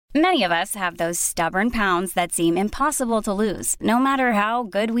Many of us have those stubborn pounds that seem impossible to lose, no matter how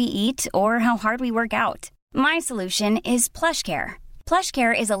good we eat or how hard we work out. My solution is PlushCare.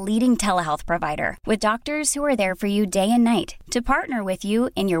 PlushCare is a leading telehealth provider with doctors who are there for you day and night to partner with you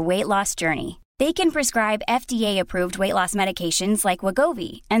in your weight loss journey. They can prescribe FDA-approved weight loss medications like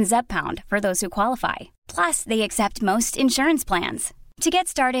Wegovy and Zepbound for those who qualify. Plus, they accept most insurance plans. To get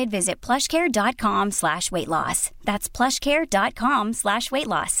started, visit plushcare.com/weightloss. That's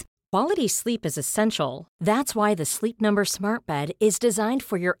plushcare.com/weightloss. Quality sleep is essential. That's why the Sleep Number Smart Bed is designed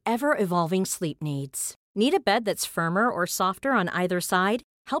for your ever-evolving sleep needs. Need a bed that's firmer or softer on either side?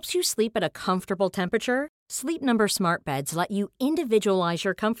 Helps you sleep at a comfortable temperature? Sleep Number Smart Beds let you individualize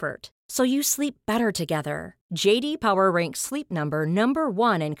your comfort, so you sleep better together. JD Power ranks Sleep Number number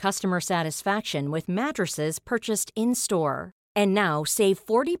 1 in customer satisfaction with mattresses purchased in-store. And now, save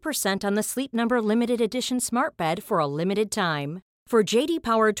 40% on the Sleep Number Limited Edition Smart Bed for a limited time. For JD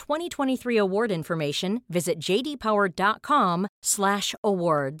Power 2023 award information, visit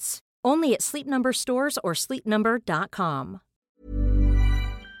jdpower.com/awards. Only at Sleep Number stores or sleepnumber.com.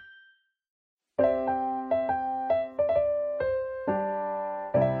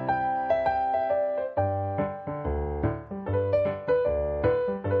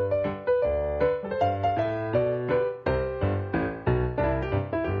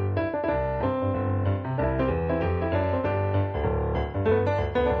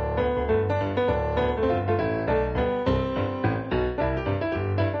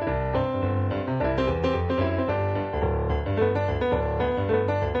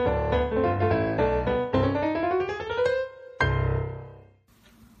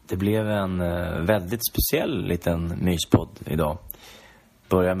 Det blev en väldigt speciell liten myspodd idag.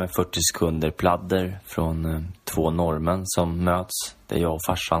 Börjar med 40 sekunder pladder från 2 norrmän som möts. Det är jag och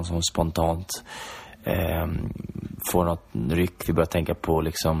farsan som spontant får något ryck. Vi börjar tänka på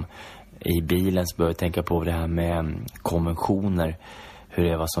liksom, i bilen så börjar vi tänka på det här med konventioner. Hur det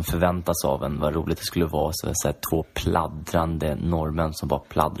är, vad som förväntas av en. Vad roligt det skulle vara. Så här, 2 pladdrande norrmän som bara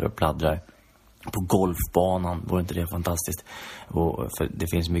pladdrar och pladdrar. På golfbanan, vore inte det fantastiskt? Och för det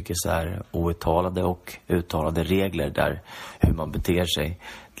finns mycket så här outtalade och uttalade regler där hur man beter sig.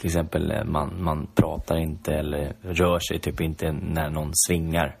 Till exempel man pratar inte eller rör sig typ inte när någon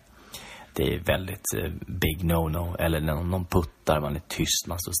svingar. Det är väldigt big no-no. Eller när någon puttar, man är tyst,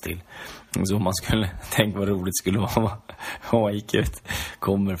 man står still. Så man skulle tänka vad roligt skulle vara om man gick ut.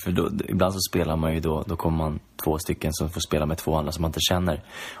 Kommer, för då, ibland så spelar man ju då kommer man 2 stycken som får spela med 2 andra som man inte känner.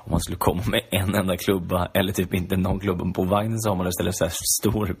 Om man skulle komma med en enda klubba eller typ inte någon klubba på vagnen, så har man istället så här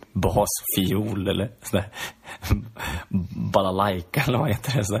stor basfiol eller sådär balalaika eller vad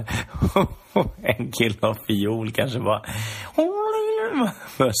heter det, sådär. En kille har fiol kanske bara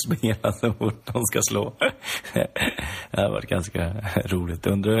för att spela så fort de ska slå. Det har varit ganska roligt.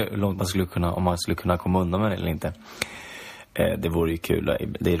 Undrar hur långt man skulle kunna, om man skulle kunna komma undan med det eller inte. Det vore ju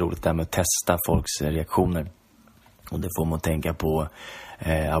kul. Det är roligt där med att testa folks reaktioner. Och det får man tänka på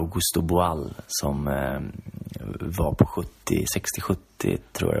Augusto Boal som var på 60-70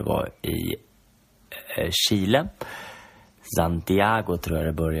 tror jag det var i Chile. Santiago tror jag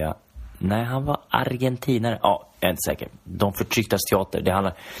det började. Nej, han var argentinare. Ja, jag är inte säker. De förtrycktas teater. Det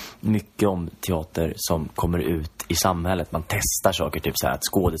handlar mycket om teater som kommer ut i samhället. Man testar saker, typ så här att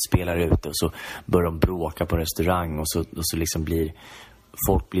skådespelare är ute och så börjar de bråka på restaurang och så liksom blir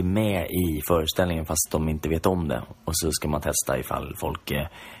folk blir med i föreställningen fast de inte vet om det. Och så ska man testa ifall folk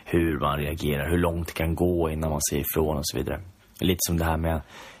hur man reagerar, hur långt det kan gå innan man säger ifrån och så vidare. Lite som det här med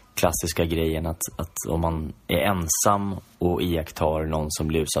klassiska grejen att om man är ensam och iakttar någon som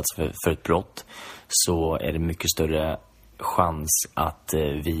blir utsatt för ett brott, så är det mycket större chans att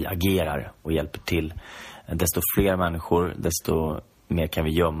vi agerar och hjälper till. Desto fler människor, desto mer kan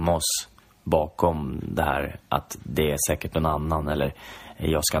vi gömma oss bakom det här att det är säkert någon annan eller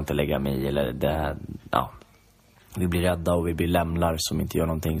jag ska inte lägga mig i eller det här, ja. Vi blir rädda och vi blir lämlar som inte gör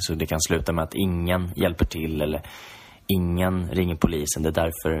någonting, så det kan sluta med att ingen hjälper till eller ingen ringer polisen. Det är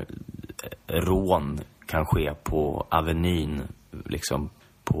därför rån kan ske på Avenyn, liksom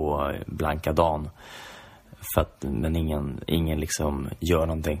på blanka dagen. För att, men ingen liksom gör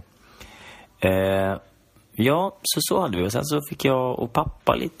någonting. Ja, så hade vi. Och sen så fick jag och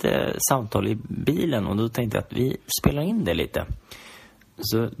pappa lite samtal i bilen. Och då tänkte jag att vi spelar in det lite.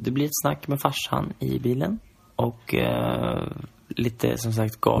 Så det blir ett snack med farsan i bilen. Och lite som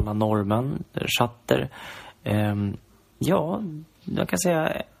sagt galna norrmän, chatter. Ja, jag kan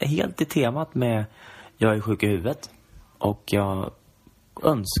säga helt i temat med jag är sjuk i huvudet. Och jag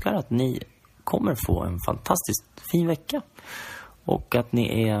önskar att ni kommer få en fantastiskt fin vecka. Och att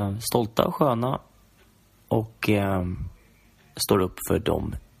ni är stolta och sköna. Och står upp för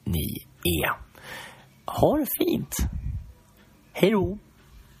dem ni är. Ha det fint. Hej då.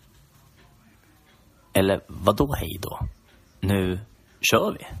 Eller vadå hej då? Nu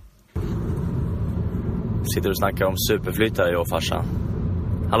kör vi. Sitter och snackar om superflytare, jag och farsan.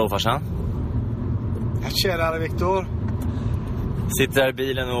 Hallå farsan? Tjena Viktor. Sitter här i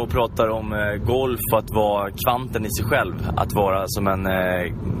bilen och pratar om golf och att vara kvanten i sig själv. Att vara som en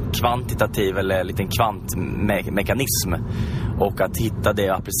kvantitativ eller liten kvantmekanism. Och att hitta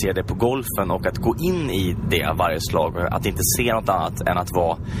det och applicera det på golfen och att gå in i det varje slag. Att inte se något annat än att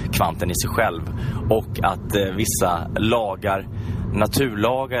vara kvanten i sig själv. Och att vissa lagar,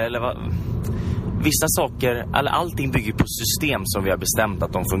 naturlagar eller vissa saker, eller allting bygger på system som vi har bestämt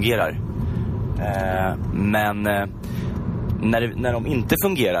att de fungerar. Men när de inte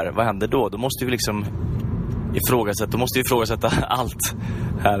fungerar, vad händer då? Då måste vi liksom ifrågasätta allt.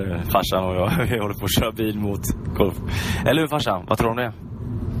 Här farsan och jag, vi håller på att köra bil mot golf. Eller hur farsan? Vad tror du om det?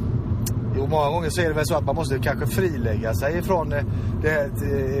 Jo, många gånger så är det väl så att man måste kanske frilägga sig ifrån det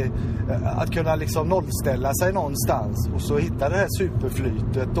att kunna liksom nollställa sig någonstans och så hitta det här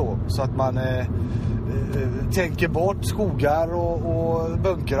superflytet då, så att man tänker bort skogar och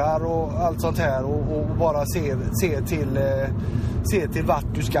bunkrar och allt sånt här och bara ser till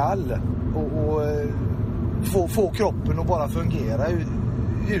vart du skall och få kroppen att bara fungera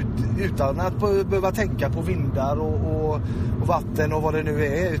utan att behöva tänka på vindar och vatten och vad det nu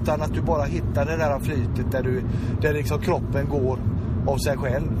är, utan att du bara hittar det där flytet där liksom kroppen går av sig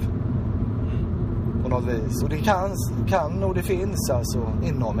själv på något vis. Och det kan och det finns alltså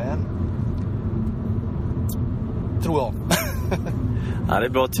inom en, tror jag. Ja, det är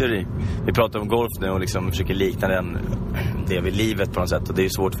bra teori. Vi pratar om golf nu och liksom försöker likna det vid livet på något sätt. Och det är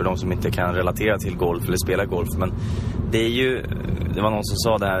svårt för de som inte kan relatera till golf eller spela golf. Men det var någon som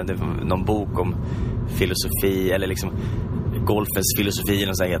sa det här, det var någon bok om filosofi eller liksom golfens filosofi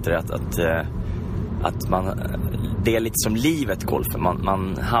eller så heter det, att man, det är lite som livet golfen.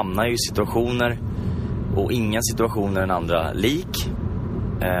 Man hamnar ju i situationer och inga situationer är den andra lik.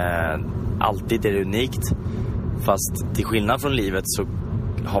 Alltid är det unikt. Fast till skillnad från livet så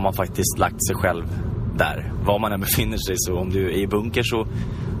har man faktiskt lagt sig själv där. Var man än befinner sig, så om du är i bunker så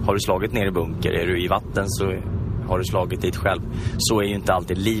har du slagit ner i bunker. Är du i vatten så har du slagit dit själv. Så är ju inte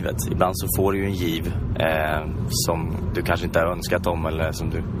alltid livet. Ibland så får du ju en giv som du kanske inte har önskat om eller som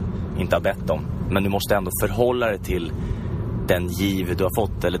du inte har bett om. Men du måste ändå förhålla dig till den giv du har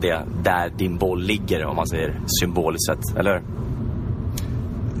fått eller det där din boll ligger, om man säger symboliskt sett, eller?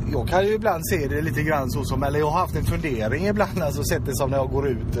 Jag kan ju ibland se det lite grann så som, eller jag har haft en fundering ibland, alltså sett det som när jag går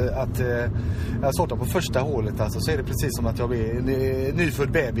ut, att jag sortar på första hålet, alltså så är det precis som att jag är en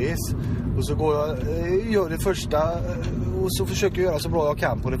nyfödd bebis och så går jag, gör det första och så försöker jag göra så bra jag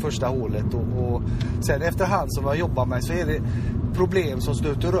kan på det första hålet och sen efterhand som jag jobbar med så är det problem som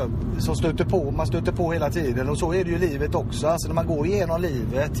man stöter på hela tiden, och så är det ju livet också. Alltså när man går igenom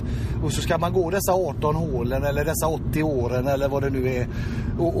livet och så ska man gå dessa 18 hålen eller dessa 80 åren eller vad det nu är,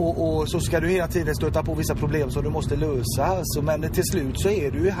 och så ska du hela tiden stöta på vissa problem som du måste lösa, alltså, men till slut så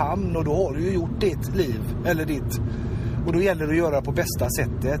är du i hamn och då har du ju gjort ditt liv, eller ditt, och då gäller det att göra det på bästa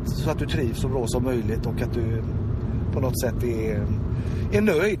sättet så att du trivs så bra som möjligt och att du på något sätt är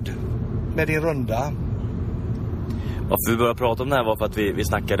nöjd med din runda. Varför vi började prata om det här var för att vi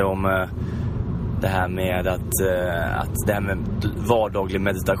snackade om det här med att det här med vardaglig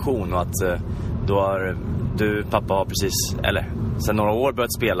meditation, och att pappa har precis, eller sedan några år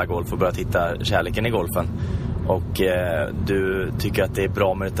börjat spela golf och börjat hitta kärleken i golfen. Och du tycker att det är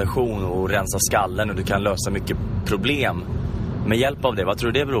bra meditation och rensa skallen och du kan lösa mycket problem med hjälp av det. Vad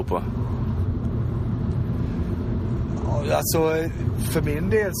tror du det beror på? Alltså för min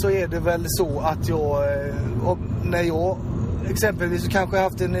del så är det väl så att när jag exempelvis kanske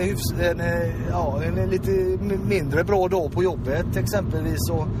haft en lite mindre bra dag på jobbet exempelvis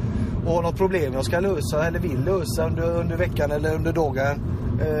och har något problem jag ska lösa eller vill lösa under veckan eller under dagen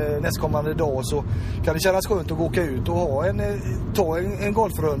nästkommande dag, så kan det kännas skönt att åka ut och ta en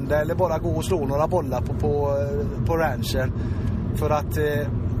golfrunda eller bara gå och slå några bollar på ranchen, för att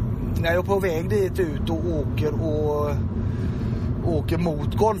när jag är på väg dit ut och åker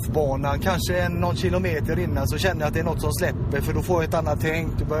mot golfbanan kanske någon kilometer innan, så känner jag att det är något som släpper, för då får jag ett annat tänk.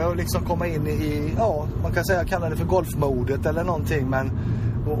 Då börjar jag liksom komma in i, man kan säga kalla det för golfmodet eller någonting, men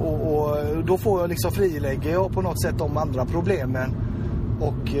och då får jag liksom frilägga jag på något sätt de andra problemen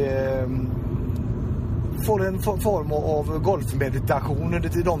och får en form av golfmeditation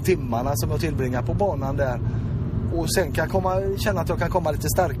under de timmarna som jag tillbringar på banan där. Och sen kan känna att jag kan komma lite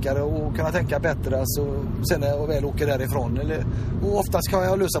starkare och kunna tänka bättre, alltså, sen när jag väl åker därifrån. Och oftast kan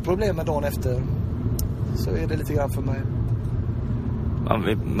jag lösa problemen dagen efter. Så är det lite grann för mig.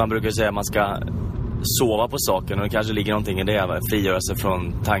 man brukar säga att man ska sova på saken, och det kanske ligger någonting i det, frigöra sig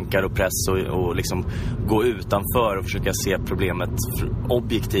från tankar och press och liksom gå utanför och försöka se problemet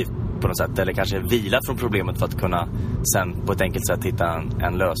objektivt på något sätt, eller kanske vila från problemet för att kunna sen på ett enkelt sätt hitta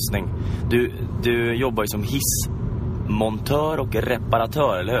en lösning. Du jobbar ju som hissmontör och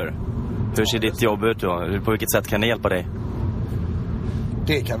reparatör, eller hur? Hur ser ditt jobb ut då? På vilket sätt kan det hjälpa dig?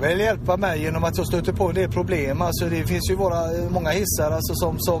 Det kan väl hjälpa mig genom att jag stöter på en del problem. Alltså det finns ju många hissar alltså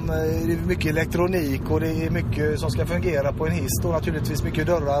som det är mycket elektronik, och det är mycket som ska fungera på en hiss. Och naturligtvis mycket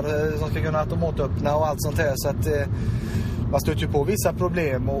dörrar som ska kunna automatöppna och allt sånt här. Så att man stöter på vissa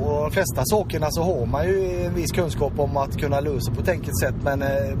problem, och de flesta sakerna så har man ju en viss kunskap om att kunna lösa på ett enkelt sätt. Men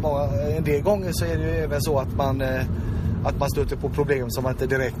en del gånger så är det ju även så att man stöter på problem som man inte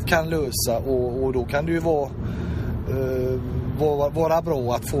direkt kan lösa, och då kan det ju vara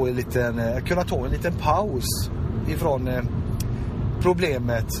bra att få kunna ta en liten paus ifrån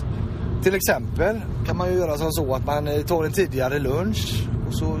problemet. Till exempel kan man ju göra så att man tar en tidigare lunch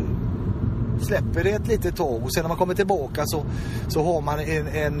och så släpper det ett litet tag, och sen när man kommer tillbaka så har man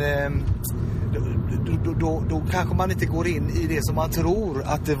då kanske man inte går in i det som man tror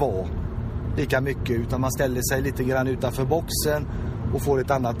att det var lika mycket, utan man ställer sig lite grann utanför boxen och får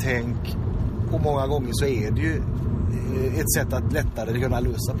ett annat tänk, och många gånger så är det ju ett sätt att lättare kunna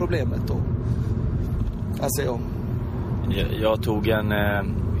lösa problemet då. Alltså jag tog en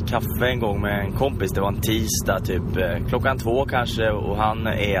kaffe en gång med en kompis. Det var en tisdag typ 2:00 kanske, och han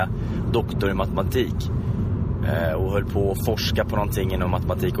är doktor i matematik och höll på att forska på någonting inom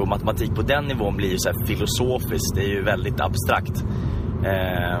matematik, och matematik på den nivån blir ju så här filosofiskt, det är ju väldigt abstrakt.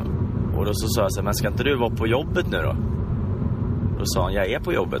 Och då så sa jag så här, men ska inte du vara på jobbet nu då? Då sa han, jag är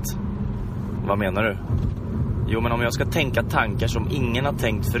på jobbet. Vad menar du? Jo, men om jag ska tänka tankar som ingen har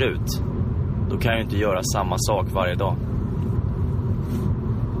tänkt förut, då kan jag ju inte göra samma sak varje dag.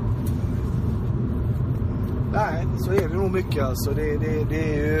 Nej, så är det nog mycket alltså. Det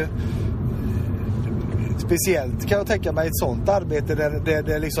är ju speciellt kan jag tänka mig ett sånt arbete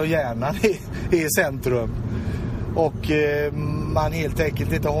där liksom hjärnan är i centrum. Och man helt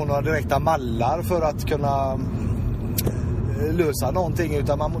enkelt inte har några direkta mallar för att kunna lösa någonting,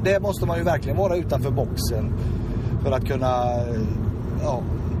 utan det måste man ju verkligen vara utanför boxen för att kunna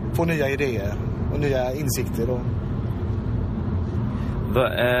få nya idéer och nya insikter då.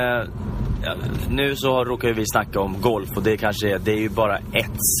 Nu så råkar vi snacka om golf, och det är ju bara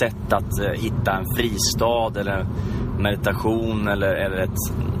ett sätt att hitta en fristad eller meditation eller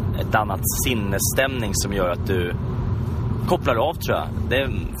ett annat sinnesstämning som gör att du kopplar av, tror jag. Det är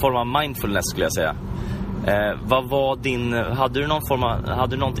en form av mindfulness skulle jag säga. Vad var hade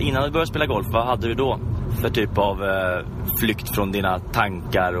du något innan du började spela golf? Vad hade du då för typ av flykt från dina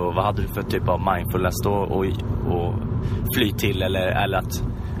tankar, och vad hade du för typ av mindfulness då och fly till eller att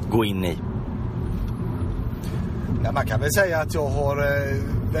gå in i? Ja, man kan väl säga att jag har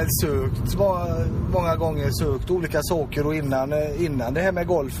väl många gånger sökt olika saker, och innan det här med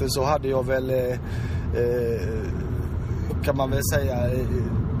golfen så hade jag väl kan man väl säga,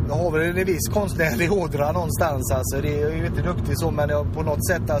 jag har väl en viss konstnärlig ådra någonstans alltså. Det är ju inte duktig så, men på något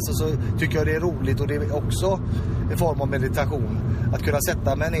sätt alltså, så tycker jag det är roligt, och det är också en form av meditation att kunna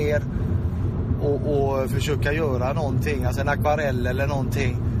sätta mig ner och försöka göra någonting, alltså en akvarell eller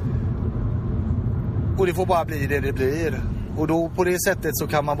någonting, och det får bara bli det blir, och då på det sättet så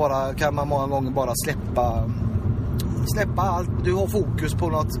kan man många gånger bara släppa allt. Du har fokus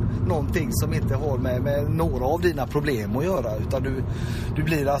på någonting som inte har med några av dina problem att göra, utan du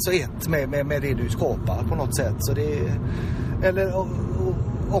blir alltså ett med det du skapar på något sätt. Så det eller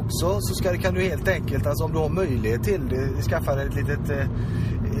också så kan du helt enkelt, alltså om du har möjlighet till det, skaffa dig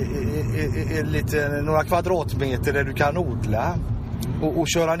några kvadratmeter där du kan odla och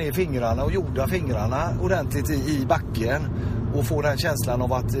köra ner fingrarna och jorda fingrarna ordentligt i backen och få den känslan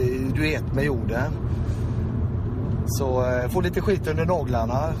av att du är ett med jorden. Så få lite skit under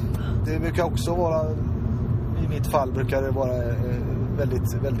naglarna. Det brukar också vara, i mitt fall brukar det vara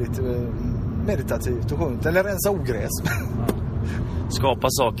väldigt, väldigt meditativt och skönt. Eller rensa ogräs. Skapa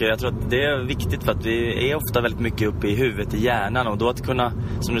saker, jag tror att det är viktigt, för att vi är ofta väldigt mycket uppe i huvudet, i hjärnan, och då att kunna,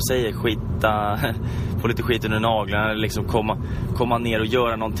 som du säger, få lite skit under naglarna, liksom komma ner och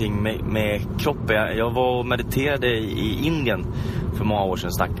göra någonting med kroppen. Jag var och mediterade i Indien för många år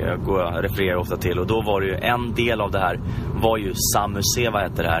sedan, jag refererar ofta till, och då var det ju en del av det här var ju Samuseva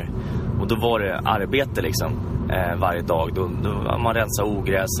heter det här, och då var det arbete liksom varje dag, då man rensade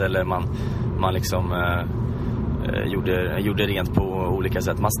ogräs eller man liksom gjorde rent på olika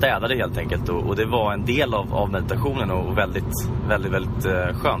sätt. Man städade helt enkelt, och det var en del av meditationen, och väldigt, väldigt, väldigt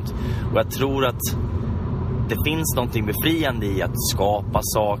skönt. Och jag tror att det finns någonting befriande i att skapa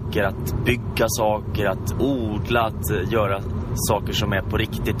saker, att bygga saker, att odla, att göra saker som är på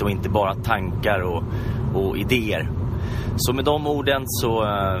riktigt och inte bara tankar och idéer. Så med de orden så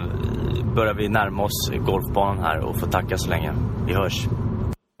börjar vi närma oss golfbanan här och får tacka så länge. Vi hörs.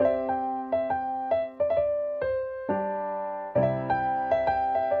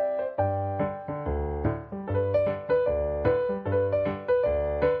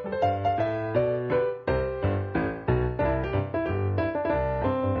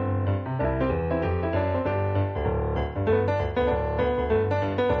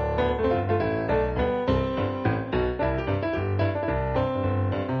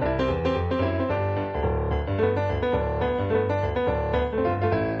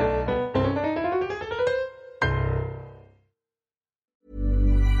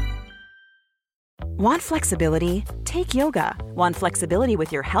 Want flexibility? Take yoga. Want flexibility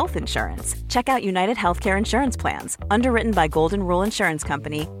with your health insurance? Check out United Healthcare Insurance Plans. Underwritten by Golden Rule Insurance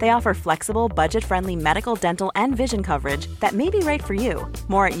Company, they offer flexible, budget-friendly medical, dental, and vision coverage that may be right for you.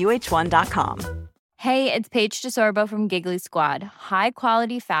 More at uh1.com. Hey, it's Paige DeSorbo from Giggly Squad. High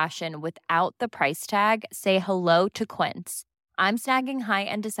quality fashion without the price tag. Say hello to Quince. I'm snagging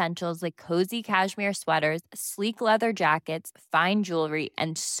high-end essentials like cozy cashmere sweaters, sleek leather jackets, fine jewelry,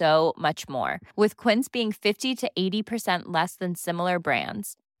 and so much more. With Quince being 50 to 80% less than similar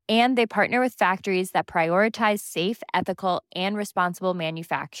brands. And they partner with factories that prioritize safe, ethical, and responsible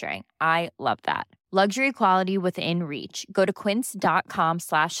manufacturing. I love that. Luxury quality within reach. Go to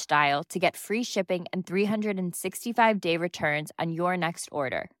quince.com/style to get free shipping and 365-day returns on your next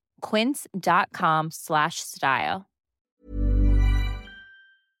order. Quince.com/style.